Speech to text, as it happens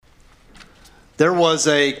There was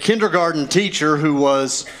a kindergarten teacher who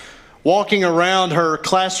was walking around her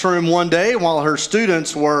classroom one day while her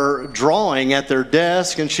students were drawing at their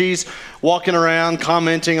desk, and she's walking around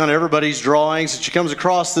commenting on everybody's drawings, and she comes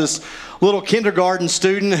across this little kindergarten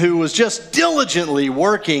student who was just diligently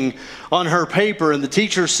working on her paper, and the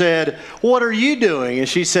teacher said, "What are you doing?" And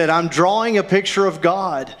she said, "I'm drawing a picture of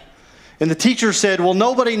God." And the teacher said, "Well,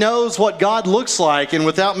 nobody knows what God looks like." And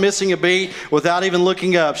without missing a beat, without even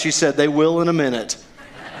looking up, she said, "They will in a minute."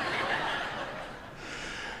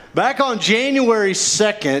 Back on January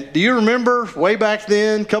 2nd, do you remember way back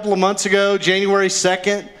then, a couple of months ago, January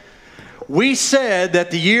 2nd, we said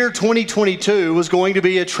that the year 2022 was going to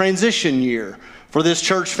be a transition year for this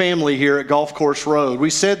church family here at Golf Course Road.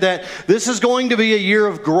 We said that this is going to be a year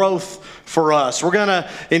of growth for us. We're going to,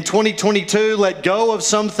 in 2022, let go of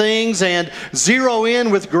some things and zero in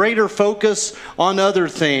with greater focus on other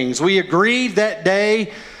things. We agreed that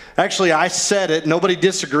day, actually I said it, nobody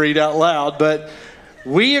disagreed out loud, but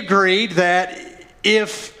we agreed that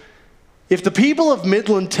if the people of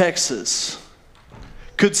Midland, Texas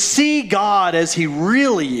could see God as He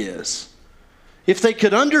really is, if they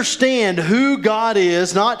could understand who God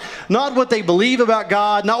is, not what they believe about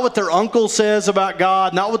God, not what their uncle says about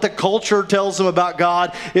God, not what the culture tells them about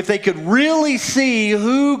God, if they could really see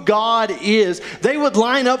who God is, they would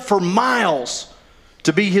line up for miles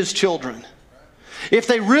to be His children. If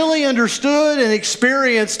they really understood and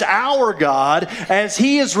experienced our God as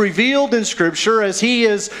He is revealed in Scripture, as He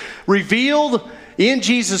is revealed in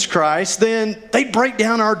Jesus Christ, then they'd break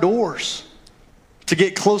down our doors to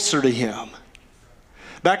get closer to Him.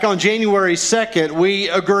 Back on January 2nd, we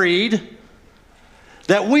agreed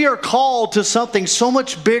that we are called to something so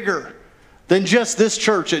much bigger than just this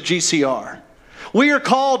church at GCR. We are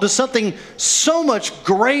called to something so much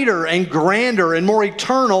greater and grander and more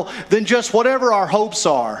eternal than just whatever our hopes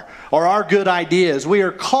are or our good ideas. We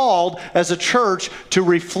are called as a church to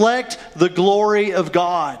reflect the glory of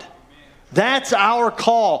God. That's our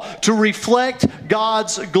call, to reflect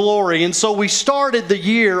God's glory. And so we started the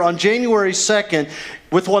year on January 2nd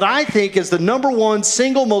with what I think is the number one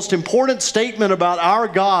single most important statement about our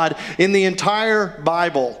God in the entire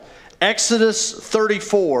Bible. Exodus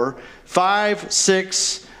 34, 5,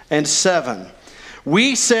 6, and 7.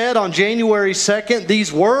 We said on January 2nd,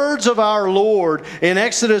 these words of our Lord in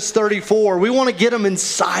Exodus 34, we want to get them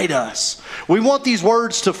inside us. We want these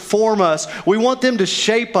words to form us. We want them to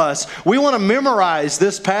shape us. We want to memorize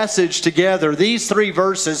this passage together, these three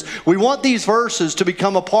verses. We want these verses to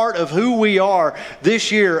become a part of who we are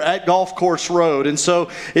this year at Golf Course Road. And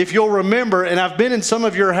so if you'll remember, and I've been in some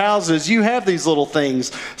of your houses, you have these little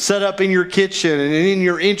things set up in your kitchen and in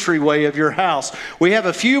your entryway of your house. We have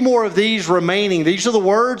a few more of these remaining. These are the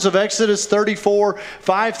words of Exodus 34,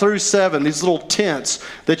 5 through 7, these little tents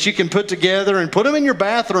that you can put together and put them in your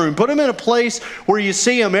bathroom, put them in a place where you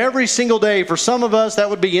see them every single day. For some of us, that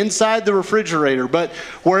would be inside the refrigerator, but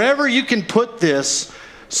wherever you can put this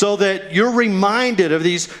so that you're reminded of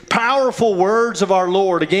these powerful words of our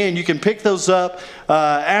Lord. Again, you can pick those up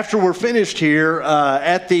after we're finished here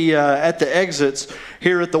at the exits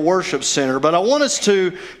here at the worship center. But I want us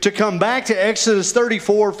to come back to Exodus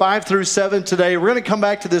 34, 5 through 7 today. We're going to come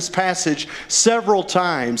back to this passage several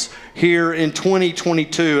times here in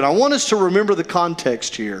 2022. And I want us to remember the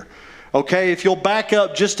context here. Okay, if you'll back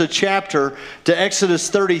up just a chapter to Exodus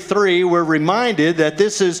 33, we're reminded that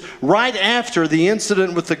this is right after the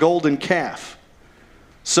incident with the golden calf.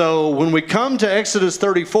 So when we come to Exodus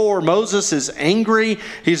 34, Moses is angry.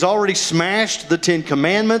 He's already smashed the Ten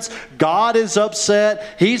Commandments. God is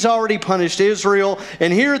upset. He's already punished Israel.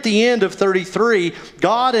 And here at the end of 33,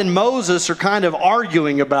 God and Moses are kind of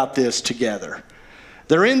arguing about this together.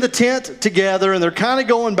 They're in the tent together and they're kind of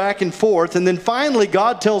going back and forth. And then finally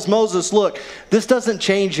God tells Moses, look, this doesn't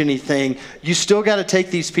change anything. You still got to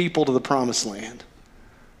take these people to the promised land.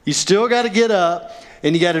 You still got to get up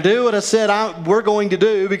and you got to do what I said we're going to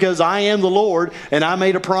do because I am the Lord and I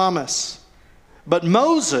made a promise. But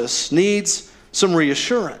Moses needs some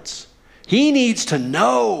reassurance. He needs to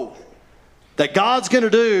know that God's going to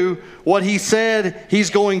do what He said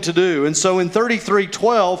He's going to do. And so in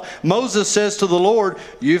 33:12, Moses says to the Lord,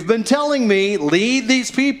 you've been telling me, lead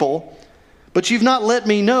these people, but you've not let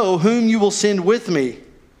me know whom you will send with me.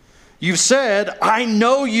 You've said, I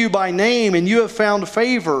know you by name, and you have found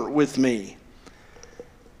favor with me.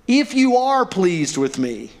 If you are pleased with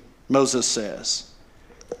me, Moses says,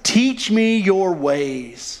 teach me your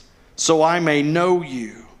ways so I may know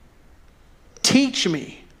you. Teach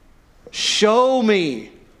me. Show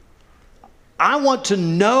me. I want to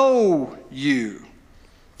know you.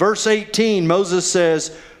 Verse 18, Moses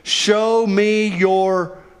says, show me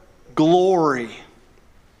your glory.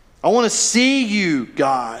 I want to see you,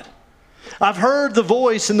 God. I've heard the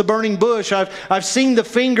voice in the burning bush. I've seen the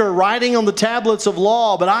finger writing on the tablets of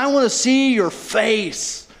law, but I want to see your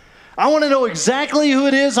face. I want to know exactly who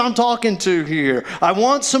it is I'm talking to here. I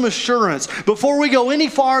want some assurance. Before we go any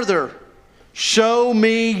farther, show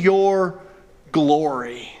me your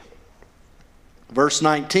glory. Verse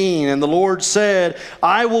 19, and the Lord said,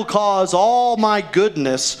 I will cause all my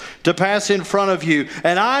goodness to pass in front of you,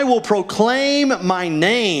 and I will proclaim my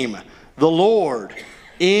name, the Lord,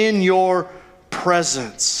 in your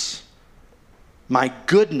presence. My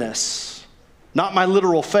goodness, not my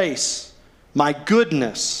literal face, my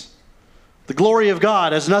goodness. The glory of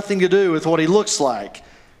God has nothing to do with what he looks like.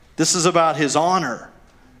 This is about his honor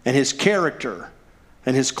and his character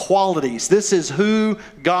and his qualities. This is who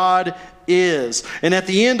God is. And at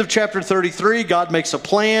the end of chapter 33, God makes a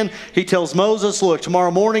plan. He tells Moses, look, tomorrow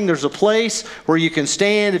morning there's a place where you can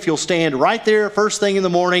stand. If you'll stand right there first thing in the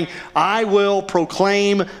morning, I will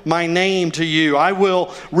proclaim my name to you. I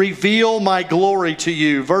will reveal my glory to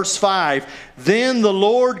you. Verse 5, then the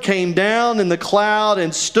Lord came down in the cloud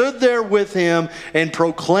and stood there with him and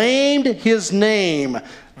proclaimed his name,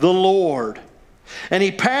 the Lord. And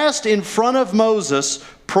he passed in front of Moses,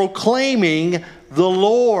 proclaiming the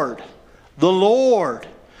Lord,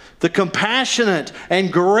 the compassionate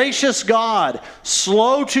and gracious God,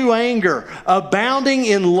 slow to anger, abounding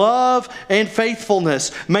in love and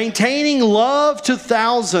faithfulness, maintaining love to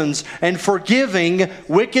thousands, and forgiving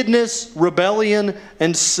wickedness, rebellion,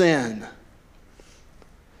 and sin.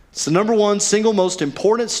 It's the number one single most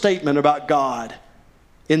important statement about God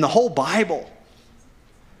in the whole Bible.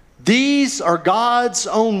 These are God's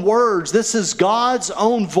own words. This is God's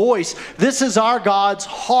own voice. This is our God's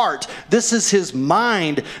heart. This is his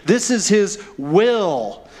mind. This is his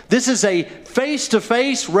will. This is a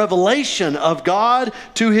face-to-face revelation of God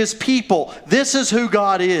to his people. This is who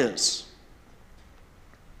God is.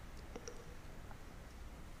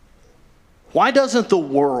 Why doesn't the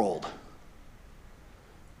world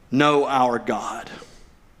know our God?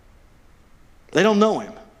 They don't know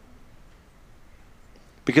him.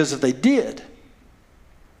 Because if they did,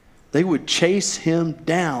 they would chase him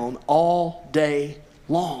down all day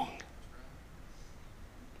long.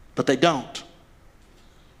 But they don't.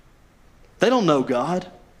 They don't know God.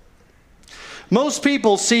 Most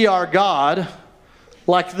people see our God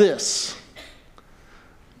like this.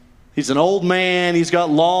 He's an old man. He's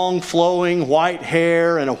got long, flowing white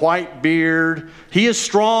hair and a white beard. He is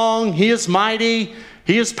strong. He is mighty.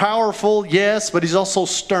 He is powerful, yes, but he's also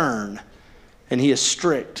stern. And he is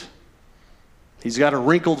strict. He's got a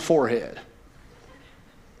wrinkled forehead.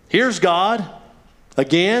 Here's God,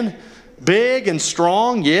 again, big and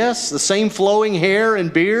strong, yes, the same flowing hair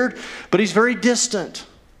and beard, but he's very distant.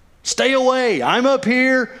 Stay away. I'm up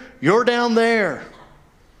here, you're down there.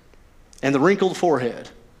 And the wrinkled forehead.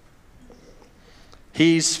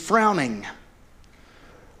 He's frowning.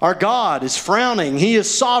 Our God is frowning. He is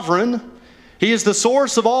sovereign. He is the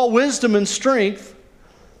source of all wisdom and strength.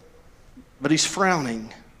 But he's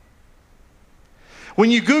frowning. When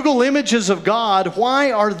you Google images of God,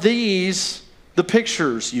 why are these the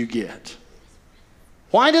pictures you get?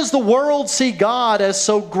 Why does the world see God as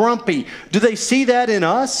so grumpy? Do they see that in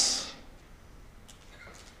us?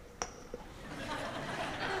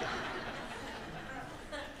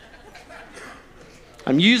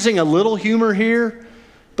 I'm using a little humor here,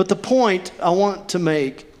 but the point I want to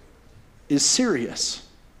make is serious.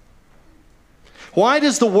 Why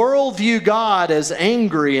does the world view God as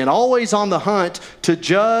angry and always on the hunt to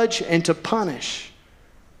judge and to punish?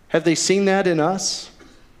 Have they seen that in us?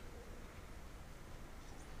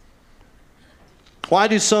 Why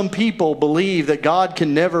do some people believe that God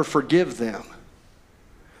can never forgive them?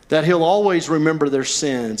 That he'll always remember their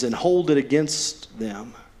sins and hold it against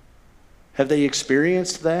them? Have they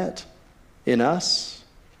experienced that in us?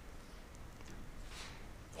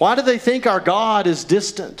 Why do they think our God is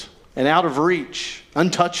distant and out of reach,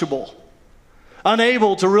 untouchable,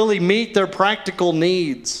 unable to really meet their practical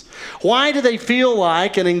needs? Why do they feel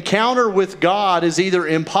like an encounter with God is either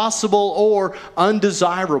impossible or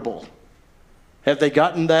undesirable? Have they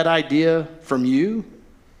gotten that idea from you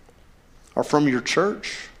or from your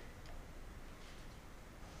church?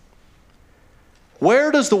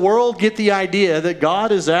 Where does the world get the idea that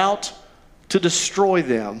God is out to destroy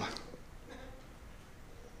them?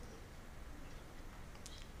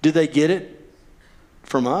 Do they get it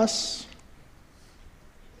from us?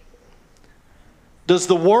 Does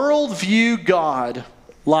the world view God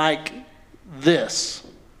like this?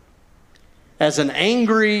 As an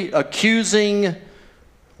angry, accusing,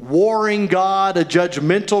 warring God, a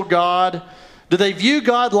judgmental God? Do they view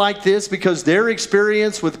God like this because their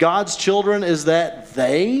experience with God's children is that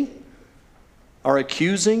they are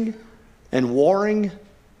accusing and warring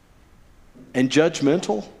and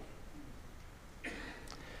judgmental?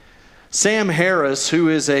 Sam Harris, who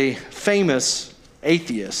is a famous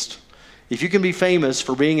atheist, if you can be famous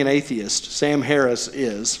for being an atheist, Sam Harris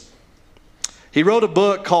is. He wrote a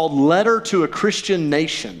book called Letter to a Christian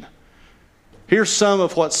Nation. Here's some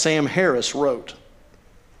of what Sam Harris wrote.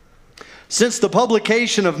 Since the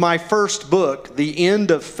publication of my first book, The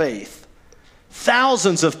End of Faith,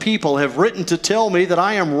 thousands of people have written to tell me that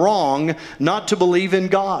I am wrong not to believe in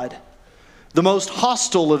God. The most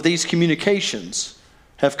hostile of these communications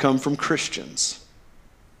have come from Christians.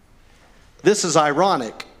 This is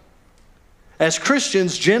ironic, as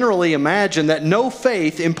Christians generally imagine that no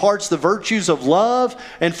faith imparts the virtues of love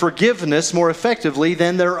and forgiveness more effectively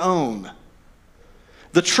than their own.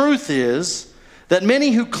 The truth is that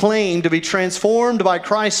many who claim to be transformed by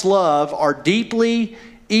Christ's love are deeply,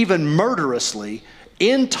 even murderously,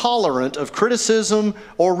 intolerant of criticism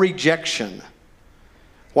or rejection.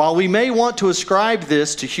 While we may want to ascribe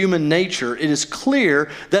this to human nature, it is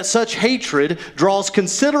clear that such hatred draws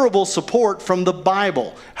considerable support from the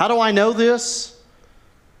Bible. How do I know this?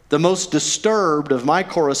 The most disturbed of my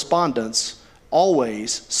correspondents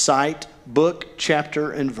always cite book,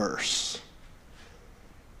 chapter, and verse.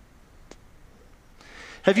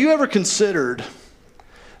 Have you ever considered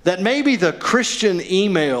that maybe the Christian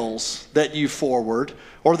emails that you forward,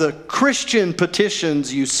 or the Christian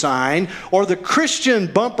petitions you sign, or the Christian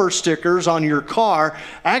bumper stickers on your car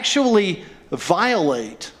actually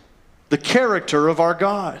violate the character of our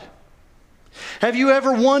God? Have you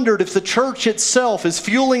ever wondered if the church itself is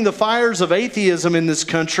fueling the fires of atheism in this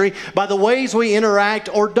country by the ways we interact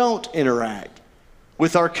or don't interact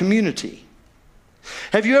with our community?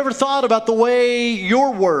 Have you ever thought about the way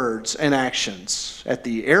your words and actions at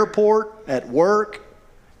the airport, at work,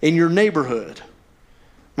 in your neighborhood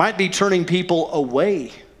might be turning people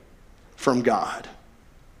away from God?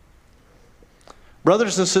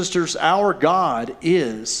 Brothers and sisters, our God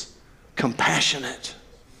is compassionate.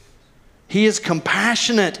 He is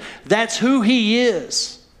compassionate. That's who He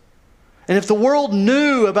is. And if the world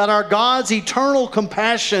knew about our God's eternal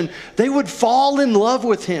compassion, they would fall in love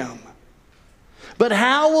with Him. But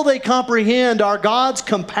how will they comprehend our God's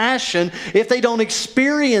compassion if they don't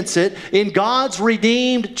experience it in God's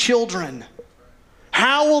redeemed children?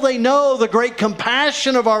 How will they know the great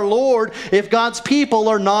compassion of our Lord if God's people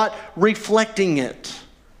are not reflecting it?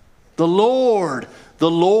 The Lord,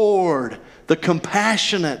 the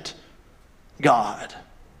compassionate God.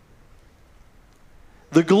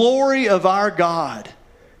 The glory of our God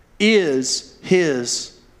is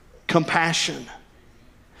His compassion.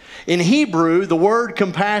 In Hebrew, the word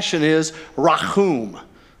compassion is rachum.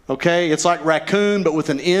 Okay? It's like raccoon, but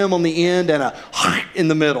with an M on the end and a in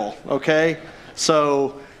the middle. Okay?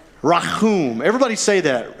 So, rachum. Everybody say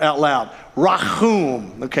that out loud.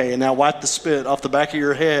 Rachum. Okay, and now wipe the spit off the back of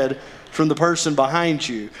your head from the person behind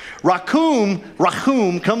you.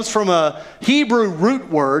 Rachum comes from a Hebrew root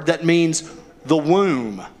word that means the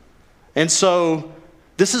womb. And so,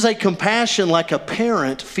 this is a compassion like a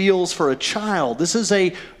parent feels for a child. This is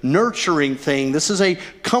a nurturing thing. This is a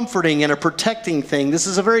comforting and a protecting thing. This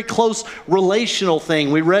is a very close relational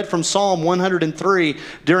thing. We read from Psalm 103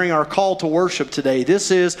 during our call to worship today.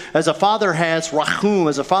 This is, as a father has rachum,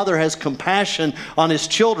 as a father has compassion on his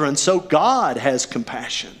children, so God has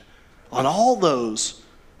compassion on all those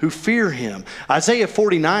who fear Him. Isaiah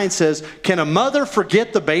 49 says, "Can a mother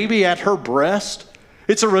forget the baby at her breast?"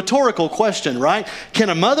 It's a rhetorical question, right? Can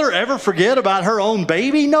a mother ever forget about her own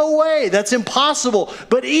baby? No way. That's impossible.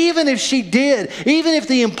 But even if she did, even if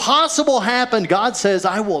the impossible happened, God says,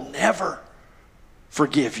 I will never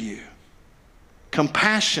forgive you.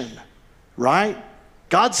 Compassion, right?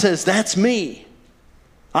 God says, that's me.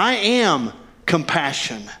 I am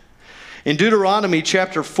compassion. In Deuteronomy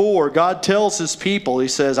chapter 4, God tells His people, He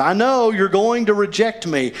says, I know you're going to reject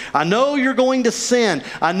me. I know you're going to sin.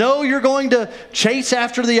 I know you're going to chase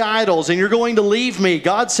after the idols and you're going to leave me.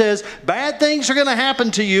 God says, bad things are going to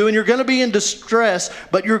happen to you and you're going to be in distress,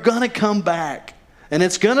 but you're going to come back and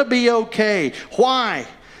it's going to be okay. Why?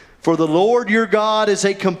 For the Lord your God is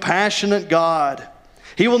a compassionate God.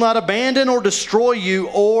 He will not abandon or destroy you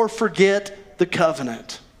or forget the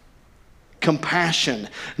covenant. Compassion.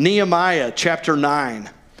 Nehemiah chapter 9.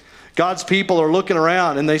 God's people are looking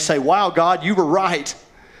around and they say, wow, God, you were right.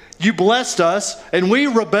 You blessed us and we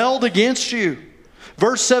rebelled against you.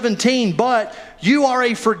 Verse 17, but You are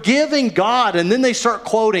a forgiving God. And then they start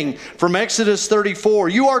quoting from Exodus 34.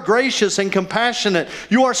 You are gracious and compassionate.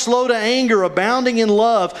 You are slow to anger, abounding in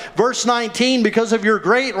love. Verse 19, because of your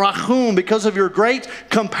great rachum, because of your great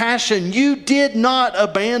compassion, you did not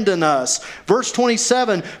abandon us. Verse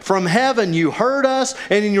 27, from heaven you heard us,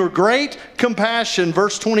 and in your great compassion,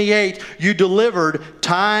 verse 28, you delivered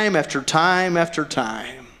time after time after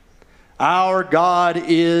time. Our God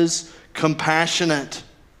is compassionate.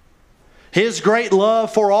 His great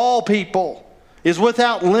love for all people is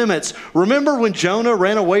without limits. Remember when Jonah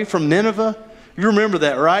ran away from Nineveh? You remember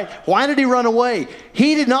that, right? Why did he run away?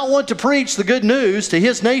 He did not want to preach the good news to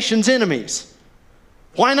his nation's enemies.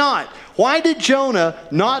 Why not? Why did Jonah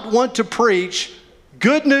not want to preach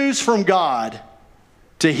good news from God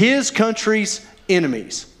to his country's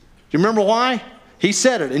enemies? Do you remember why? He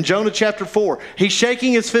said it in Jonah chapter 4. He's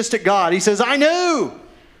shaking his fist at God. He says, I knew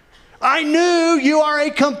you are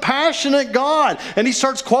a compassionate God. And he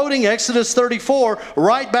starts quoting Exodus 34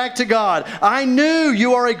 right back to God. I knew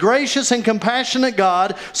you are a gracious and compassionate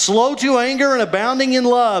God, slow to anger and abounding in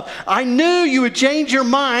love. I knew you would change your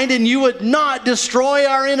mind and you would not destroy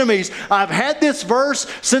our enemies. I've had this verse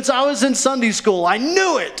since I was in Sunday school. I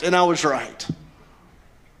knew it, and I was right.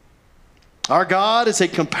 Our God is a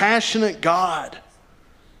compassionate God.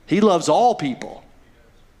 He loves all people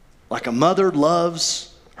like a mother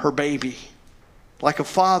loves her baby, like a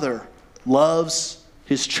father loves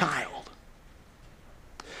his child.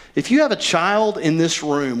 If you have a child in this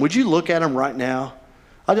room, would you look at him right now?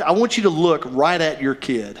 I want you to look right at your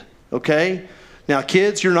kid, okay? Now,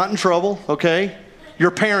 kids, you're not in trouble, okay?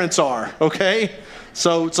 Your parents are, okay?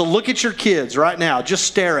 So look at your kids right now. Just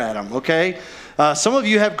stare at them, okay? Some of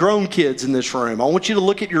you have grown kids in this room. I want you to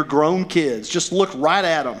look at your grown kids. Just look right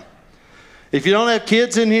at them. If you don't have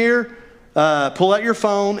kids in here, pull out your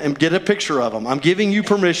phone and get a picture of them. I'm giving you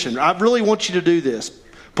permission. I really want you to do this.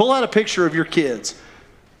 Pull out a picture of your kids.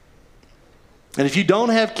 And if you don't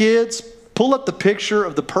have kids, pull up the picture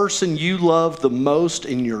of the person you love the most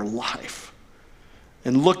in your life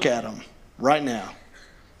and look at them right now.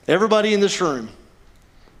 Everybody in this room,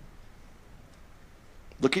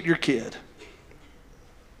 look at your kid.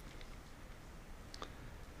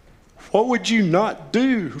 What would you not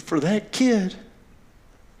do for that kid?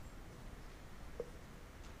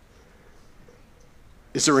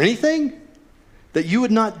 Is there anything that you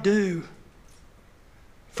would not do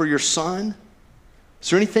for your son? Is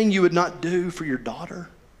there anything you would not do for your daughter?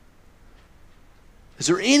 Is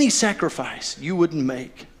there any sacrifice you wouldn't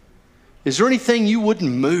make? Is there anything you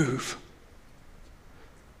wouldn't move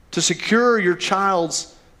to secure your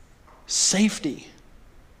child's safety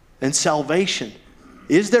and salvation?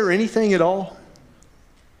 Is there anything at all?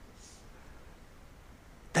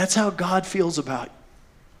 That's how God feels about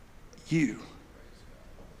you.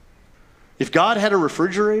 If God had a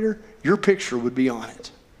refrigerator, your picture would be on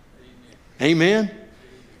it. Amen?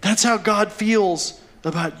 That's how God feels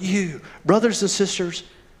about you. Brothers and sisters,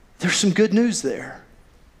 there's some good news there.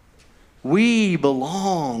 We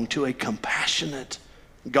belong to a compassionate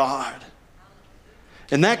God.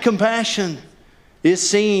 And that compassion is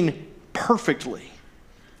seen perfectly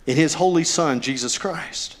in His Holy Son, Jesus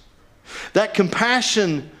Christ. That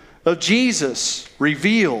compassion of Jesus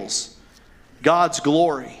reveals God's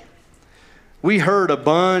glory. We heard a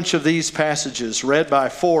bunch of these passages read by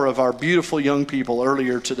 4 of our beautiful young people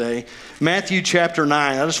earlier today. Matthew chapter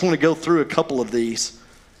 9. I just want to go through a couple of these.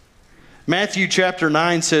 Matthew chapter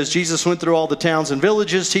 9 says, Jesus went through all the towns and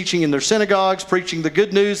villages, teaching in their synagogues, preaching the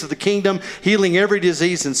good news of the kingdom, healing every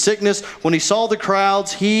disease and sickness. When He saw the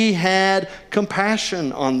crowds, He had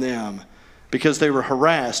compassion on them because they were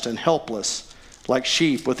harassed and helpless like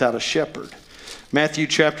sheep without a shepherd. Matthew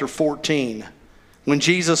chapter 14. When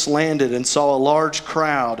Jesus landed and saw a large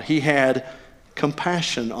crowd, He had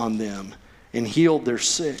compassion on them and healed their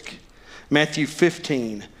sick. Matthew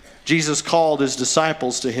 15, Jesus called His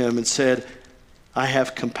disciples to Him and said, I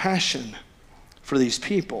have compassion for these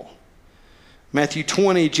people. Matthew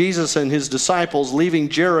 20, Jesus and His disciples leaving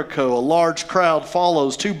Jericho. A large crowd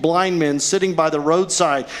follows. 2 blind men sitting by the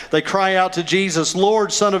roadside. They cry out to Jesus,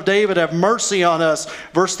 Lord, Son of David, have mercy on us.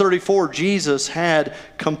 Verse 34, Jesus had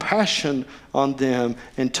compassion on them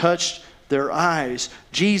and touched their eyes.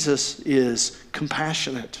 Jesus is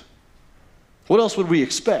compassionate. What else would we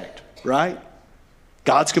expect, right?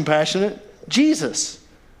 God's compassionate. Jesus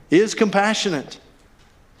is compassionate.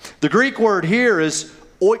 The Greek word here is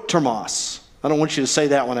oiktermos. I don't want you to say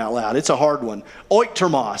that one out loud. It's a hard one.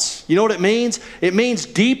 Oiktermos. You know what it means? It means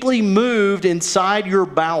deeply moved inside your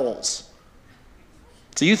bowels.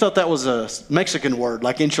 So you thought that was a Mexican word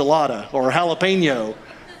like enchilada or jalapeno.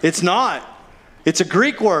 It's not. It's a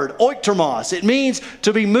Greek word, oiktermos. It means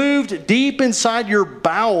to be moved deep inside your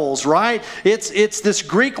bowels, right? It's this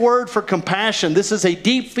Greek word for compassion. This is a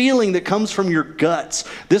deep feeling that comes from your guts.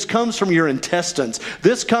 This comes from your intestines.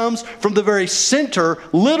 This comes from the very center,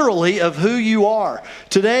 literally, of who you are.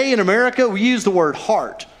 Today in America, we use the word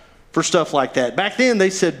heart for stuff like that. Back then, they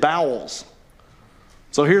said bowels.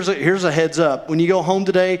 So here's a heads up. When you go home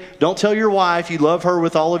today, don't tell your wife you love her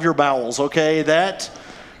with all of your bowels, okay? That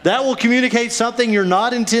will communicate something you're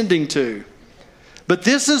not intending to. But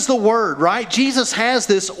this is the word, right? Jesus has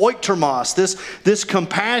this oiktermos, this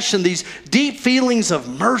compassion, these deep feelings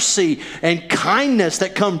of mercy and kindness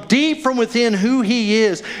that come deep from within who he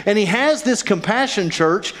is. And he has this compassion,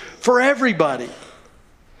 church, for everybody.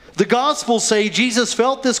 The Gospels say Jesus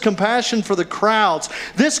felt this compassion for the crowds.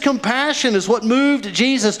 This compassion is what moved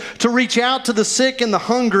Jesus to reach out to the sick and the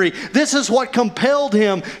hungry. This is what compelled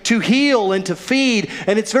him to heal and to feed.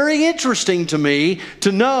 And it's very interesting to me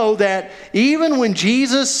to know that even when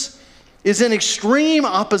Jesus is in extreme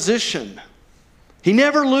opposition, he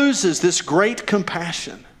never loses this great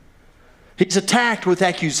compassion. He's attacked with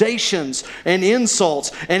accusations and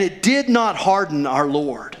insults, and it did not harden our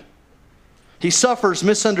Lord. He suffers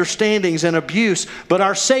misunderstandings and abuse, but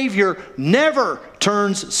our Savior never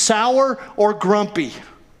turns sour or grumpy.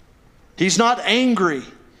 He's not angry.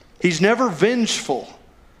 He's never vengeful.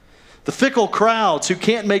 The fickle crowds who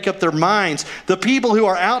can't make up their minds, the people who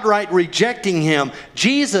are outright rejecting him,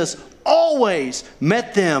 Jesus always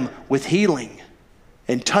met them with healing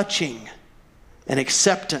and touching and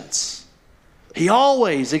acceptance. He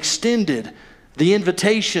always extended the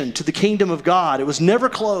invitation to the kingdom of God. It was never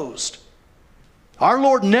closed. Our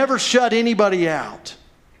Lord never shut anybody out.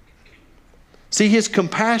 See, his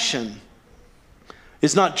compassion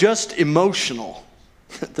is not just emotional.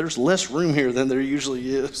 There's less room here than there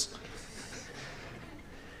usually is.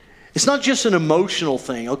 It's not just an emotional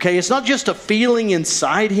thing, okay? It's not just a feeling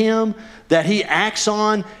inside him that he acts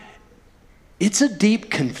on. It's a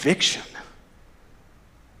deep conviction.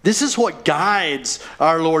 This is what guides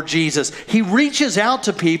our Lord Jesus. He reaches out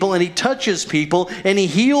to people and he touches people and he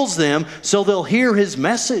heals them so they'll hear his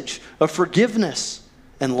message of forgiveness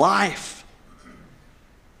and life.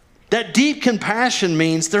 That deep compassion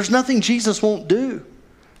means there's nothing Jesus won't do.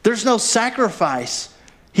 There's no sacrifice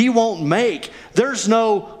he won't make. There's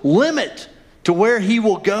no limit to where he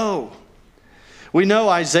will go. We know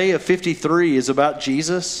Isaiah 53 is about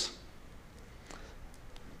Jesus.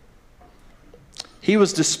 He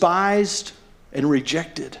was despised and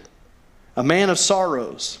rejected, a man of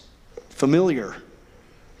sorrows, familiar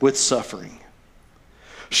with suffering.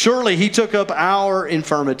 Surely he took up our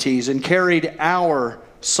infirmities and carried our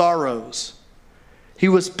sorrows. He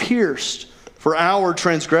was pierced for our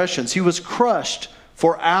transgressions. He was crushed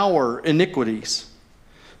for our iniquities.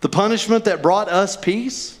 The punishment that brought us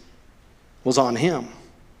peace was on him.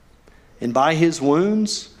 And by his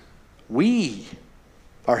wounds, we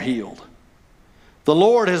are healed. The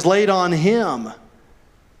Lord has laid on him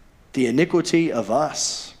the iniquity of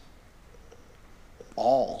us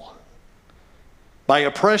all. By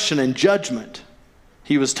oppression and judgment,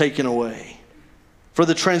 he was taken away. For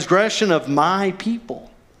the transgression of my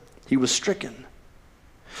people, he was stricken.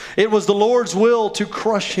 It was the Lord's will to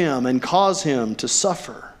crush him and cause him to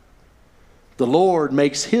suffer. The Lord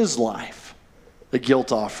makes his life a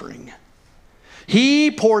guilt offering.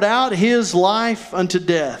 He poured out his life unto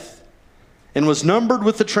death and was numbered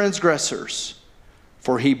with the transgressors,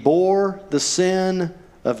 for he bore the sin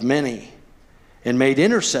of many and made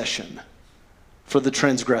intercession for the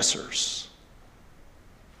transgressors.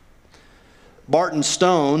 Barton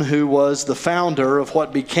Stone, who was the founder of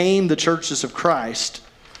what became the Churches of Christ,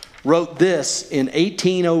 wrote this in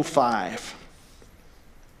 1805.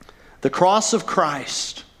 The cross of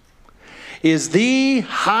Christ is the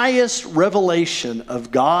highest revelation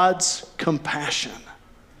of God's compassion.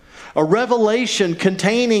 A revelation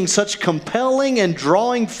containing such compelling and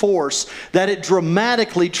drawing force that it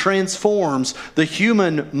dramatically transforms the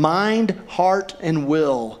human mind, heart, and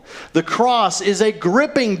will. The cross is a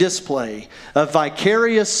gripping display of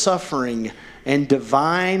vicarious suffering and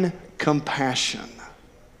divine compassion.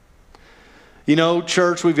 You know,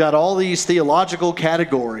 church, we've got all these theological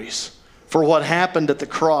categories for what happened at the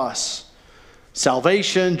cross.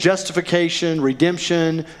 Salvation, justification,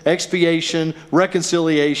 redemption, expiation,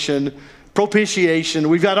 reconciliation, propitiation.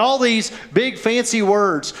 We've got all these big fancy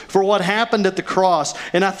words for what happened at the cross.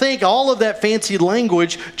 And I think all of that fancy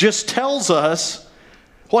language just tells us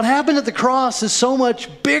what happened at the cross is so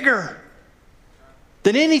much bigger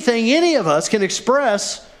than anything any of us can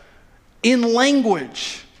express in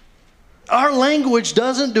language. Our language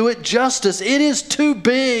doesn't do it justice. It is too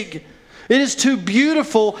big. It is too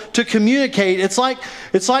beautiful to communicate. It's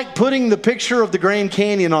like putting the picture of the Grand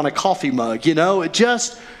Canyon on a coffee mug, you know? It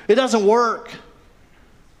doesn't work.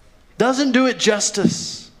 Doesn't do it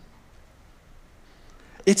justice.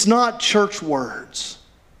 It's not church words.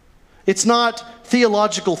 It's not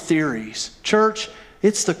theological theories. Church,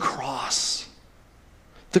 it's the cross.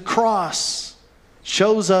 The cross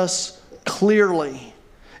shows us clearly.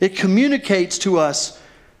 It communicates to us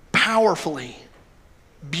powerfully,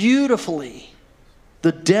 beautifully,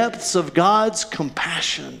 the depths of God's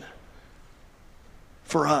compassion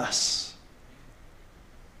for us.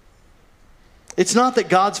 It's not that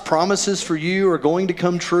God's promises for you are going to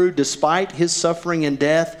come true despite His suffering and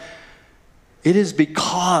death. It is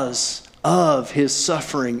because of His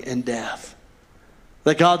suffering and death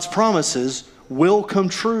that God's promises will come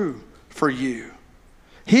true for you.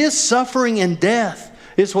 His suffering and death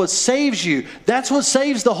is what saves you. That's what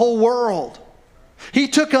saves the whole world. He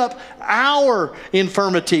took up our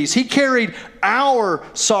infirmities. He carried our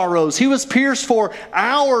sorrows. He was pierced for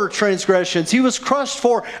our transgressions. He was crushed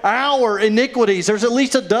for our iniquities. There's at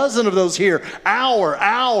least a dozen of those here. Our,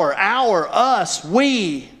 us,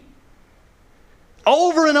 we.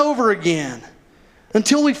 Over and over again.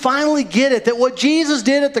 Until we finally get it, that what Jesus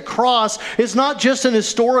did at the cross is not just an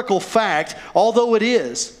historical fact, although it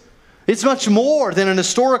is. It's much more than an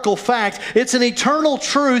historical fact. It's an eternal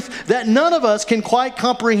truth that none of us can quite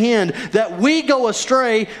comprehend, that we go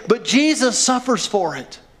astray, but Jesus suffers for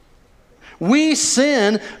it. We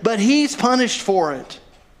sin, but He's punished for it.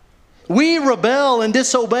 We rebel and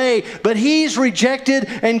disobey, but He's rejected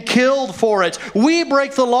and killed for it. We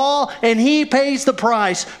break the law, and He pays the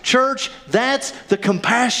price. Church, that's the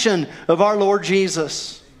compassion of our Lord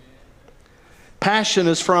Jesus. Passion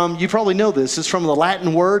is from, you probably know this, it's from the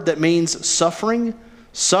Latin word that means suffering.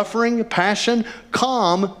 Suffering, passion.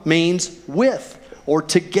 Com means with or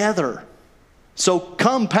together. So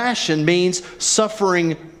compassion means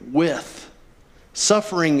suffering with.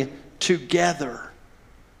 Suffering together.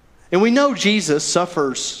 And we know Jesus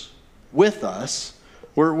suffers with us.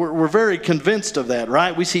 We're very convinced of that,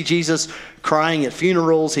 right? We see Jesus crying at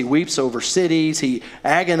funerals. He weeps over cities. He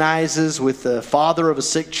agonizes with the father of a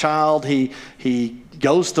sick child. He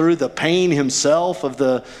goes through the pain himself of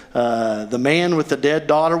the man with the dead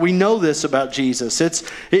daughter. We know this about Jesus.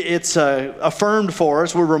 It's affirmed for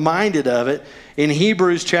us. We're reminded of it. In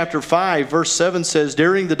Hebrews chapter 5, verse 7 says,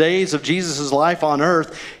 during the days of Jesus' life on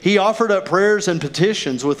earth, He offered up prayers and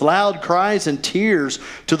petitions with loud cries and tears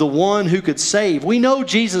to the one who could save. We know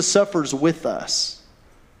Jesus suffers with us.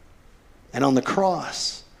 And on the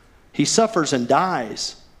cross, He suffers and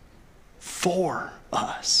dies for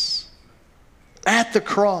us. At the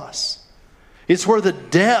cross. It's where the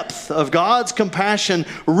depth of God's compassion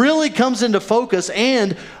really comes into focus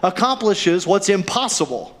and accomplishes what's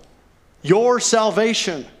impossible. Your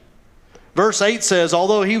salvation. Verse 8 says,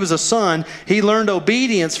 although He was a son, He learned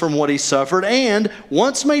obedience from what He suffered, and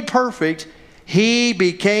once made perfect, He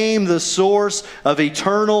became the source of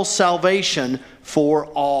eternal salvation for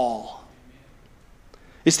all.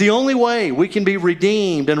 It's the only way we can be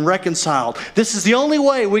redeemed and reconciled. This is the only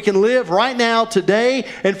way we can live right now, today,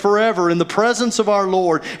 and forever in the presence of our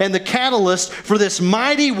Lord. And the catalyst for this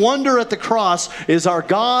mighty wonder at the cross is our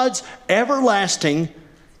God's everlasting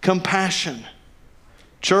compassion.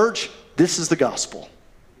 Church, this is the gospel.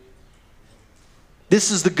 This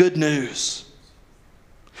is the good news.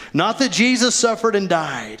 Not that Jesus suffered and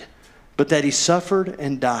died, but that He suffered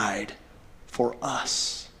and died for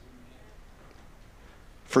us.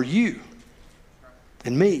 For you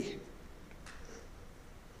and me.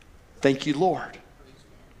 Thank you, Lord.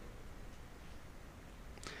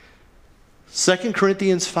 2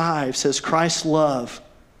 Corinthians 5 says Christ's love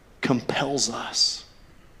compels us.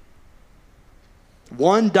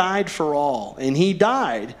 One died for all, and He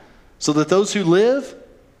died so that those who live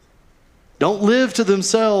don't live to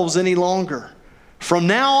themselves any longer. From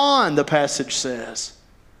now on, the passage says,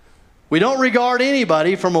 we don't regard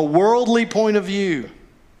anybody from a worldly point of view.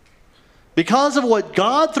 Because of what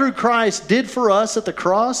God through Christ did for us at the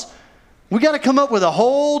cross, we got to come up with a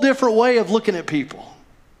whole different way of looking at people.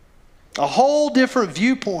 A whole different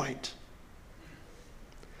viewpoint.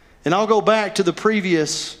 And I'll go back to the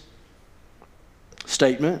previous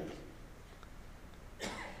statement.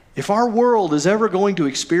 If our world is ever going to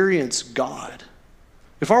experience God,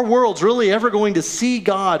 if our world's really ever going to see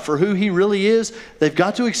God for who He really is, they've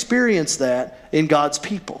got to experience that in God's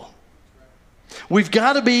people. We've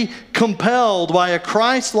got to be compelled by a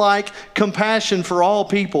Christ-like compassion for all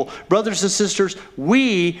people. Brothers and sisters,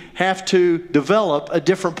 we have to develop a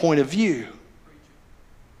different point of view.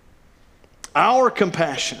 Our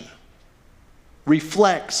compassion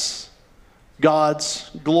reflects God's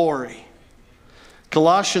glory.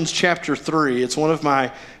 Colossians chapter 3, it's one of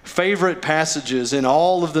my favorite passages in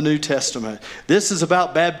all of the New Testament. This is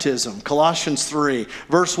about baptism. Colossians 3,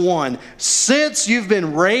 verse 1. Since you've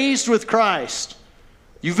been raised with Christ,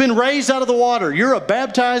 you've been raised out of the water, you're a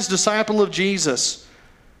baptized disciple of Jesus.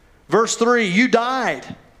 Verse 3, you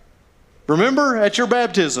died. Remember, at your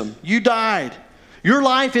baptism, you died. Your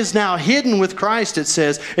life is now hidden with Christ, it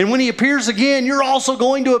says. And when He appears again, you're also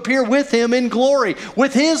going to appear with Him in glory,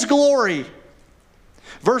 with His glory.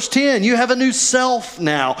 Verse 10, you have a new self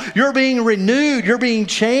now. You're being renewed. You're being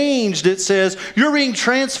changed, it says. You're being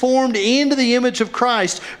transformed into the image of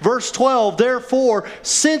Christ. Verse 12, therefore,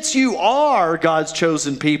 since you are God's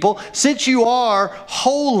chosen people, since you are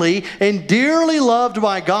holy and dearly loved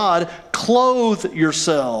by God, clothe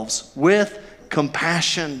yourselves with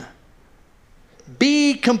compassion.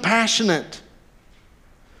 Be compassionate.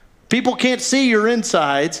 People can't see your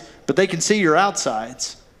insides, but they can see your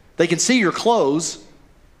outsides. They can see your clothes.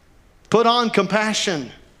 Put on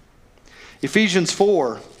compassion. Ephesians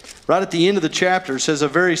 4, right at the end of the chapter, says a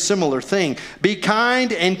very similar thing. Be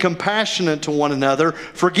kind and compassionate to one another,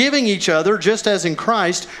 forgiving each other, just as in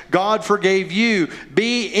Christ God forgave you.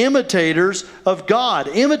 Be imitators of God.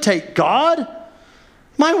 Imitate God?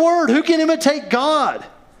 My word, who can imitate God?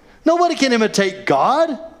 Nobody can imitate God.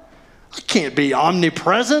 I can't be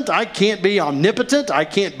omnipresent. I can't be omnipotent. I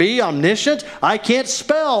can't be omniscient. I can't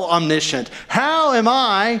spell omniscient. How am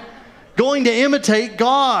I going to imitate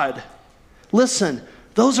God? Listen,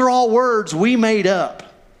 those are all words we made up.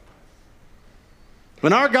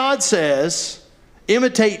 When our God says,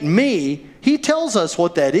 imitate me, He tells us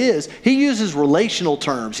what that is. He uses relational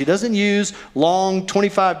terms. He doesn't use long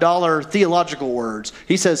 $25 theological words.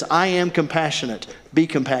 He says, I am compassionate. Be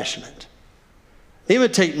compassionate.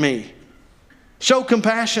 Imitate me. Show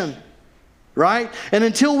compassion. Right? And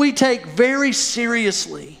until we take very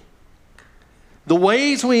seriously the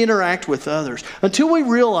ways we interact with others, until we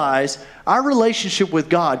realize our relationship with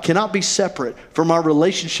God cannot be separate from our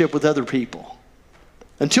relationship with other people,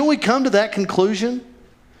 until we come to that conclusion,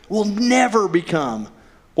 we'll never become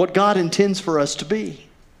what God intends for us to be.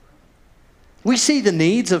 We see the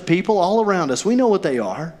needs of people all around us. We know what they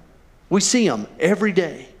are. We see them every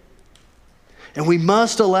day. And we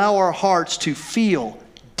must allow our hearts to feel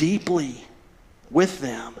deeply with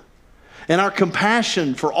them. And our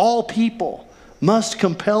compassion for all people must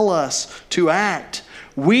compel us to act.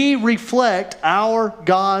 We reflect our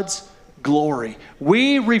God's glory.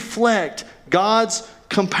 We reflect God's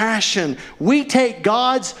compassion. We take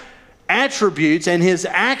God's attributes and His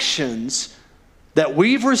actions that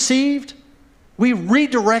we've received, we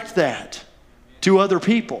redirect that to other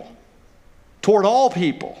people, toward all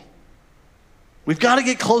people. We've got to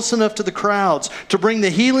get close enough to the crowds to bring the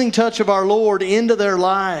healing touch of our Lord into their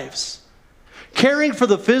lives. Caring for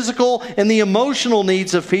the physical and the emotional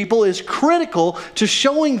needs of people is critical to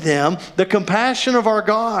showing them the compassion of our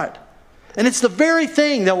God. And it's the very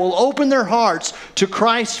thing that will open their hearts to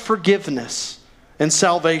Christ's forgiveness and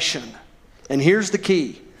salvation. And here's the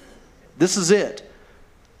key. This is it.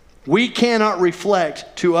 We cannot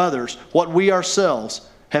reflect to others what we ourselves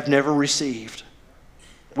have never received.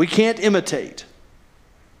 We can't imitate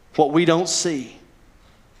what we don't see.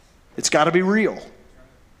 It's got to be real.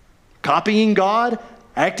 Copying God,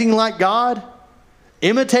 acting like God,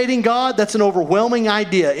 imitating God, that's an overwhelming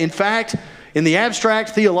idea. In fact, in the abstract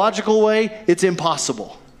theological way, it's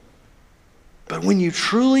impossible. But when you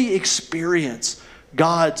truly experience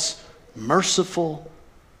God's merciful,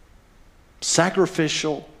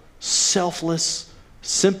 sacrificial, selfless,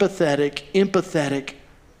 sympathetic, empathetic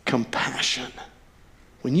compassion,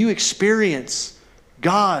 when you experience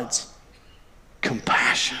God's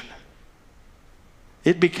compassion,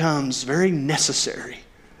 it becomes very necessary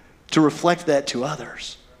to reflect that to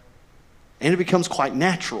others. And it becomes quite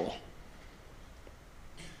natural.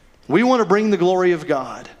 We want to bring the glory of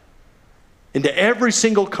God into every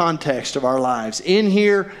single context of our lives, in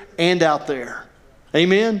here and out there.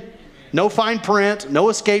 Amen? No fine print, no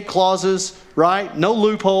escape clauses, right? No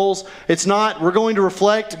loopholes. It's not, we're going to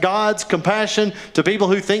reflect God's compassion to people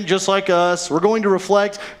who think just like us. We're going to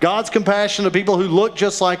reflect God's compassion to people who look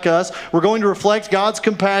just like us. We're going to reflect God's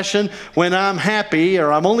compassion when I'm happy,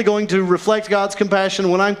 or I'm only going to reflect God's compassion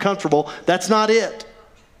when I'm comfortable. That's not it.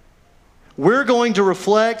 We're going to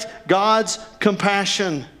reflect God's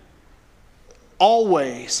compassion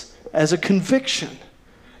always as a conviction,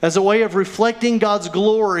 as a way of reflecting God's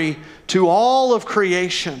glory to all of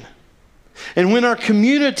creation. And when our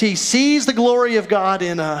community sees the glory of God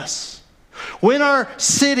in us, When our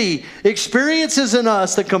city experiences in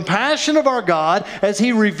us the compassion of our God as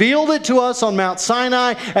He revealed it to us on Mount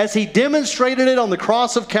Sinai, as He demonstrated it on the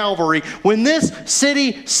cross of Calvary, when this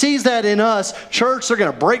city sees that in us, church, they're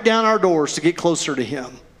going to break down our doors to get closer to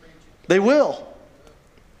Him. They will.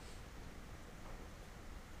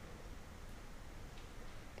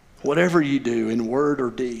 Whatever you do in word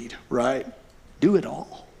or deed, right? Do it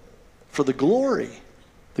all for the glory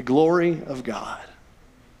of God.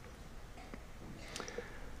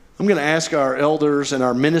 I'm going to ask our elders and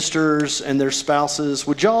our ministers and their spouses,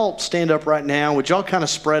 would y'all stand up right now? Would y'all kind of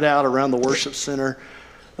spread out around the worship center?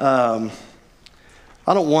 I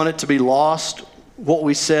don't want it to be lost, what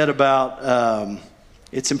we said about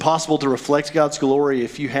it's impossible to reflect God's glory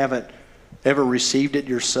if you haven't ever received it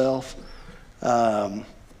yourself.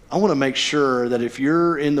 I want to make sure that if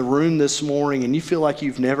you're in the room this morning and you feel like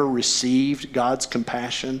you've never received God's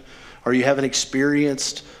compassion, or you haven't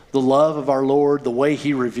experienced the love of our Lord, the way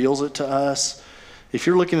He reveals it to us, if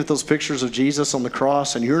you're looking at those pictures of Jesus on the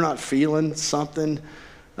cross and you're not feeling something,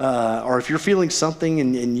 or if you're feeling something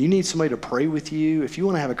and you need somebody to pray with you, if you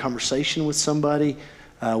want to have a conversation with somebody,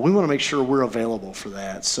 we want to make sure we're available for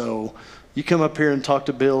that. So you come up here and talk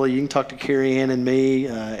to Billy. You can talk to Carrie Ann and me,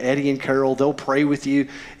 Eddie and Carol. They'll pray with you.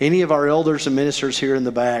 Any of our elders and ministers here in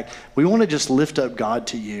the back, we want to just lift up God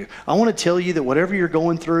to you. I want to tell you that whatever you're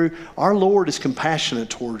going through, our Lord is compassionate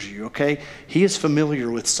towards you, okay? He is familiar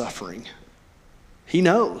with suffering. He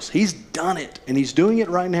knows. He's done it, and He's doing it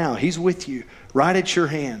right now. He's with you, right at your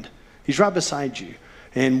hand. He's right beside you.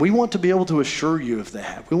 And we want to be able to assure you of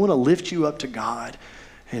that. We want to lift you up to God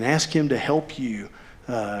and ask Him to help you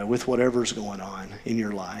with whatever's going on in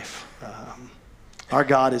your life. Our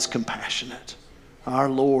God is compassionate. Our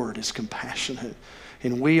Lord is compassionate.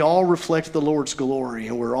 And we all reflect the Lord's glory,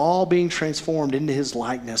 and we're all being transformed into His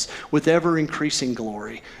likeness with ever-increasing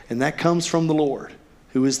glory. And that comes from the Lord,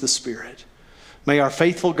 who is the Spirit. May our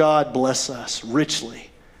faithful God bless us richly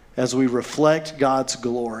as we reflect God's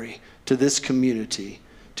glory to this community,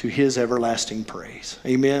 to His everlasting praise.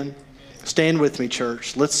 Amen. Stand with me,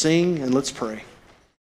 church. Let's sing and let's pray.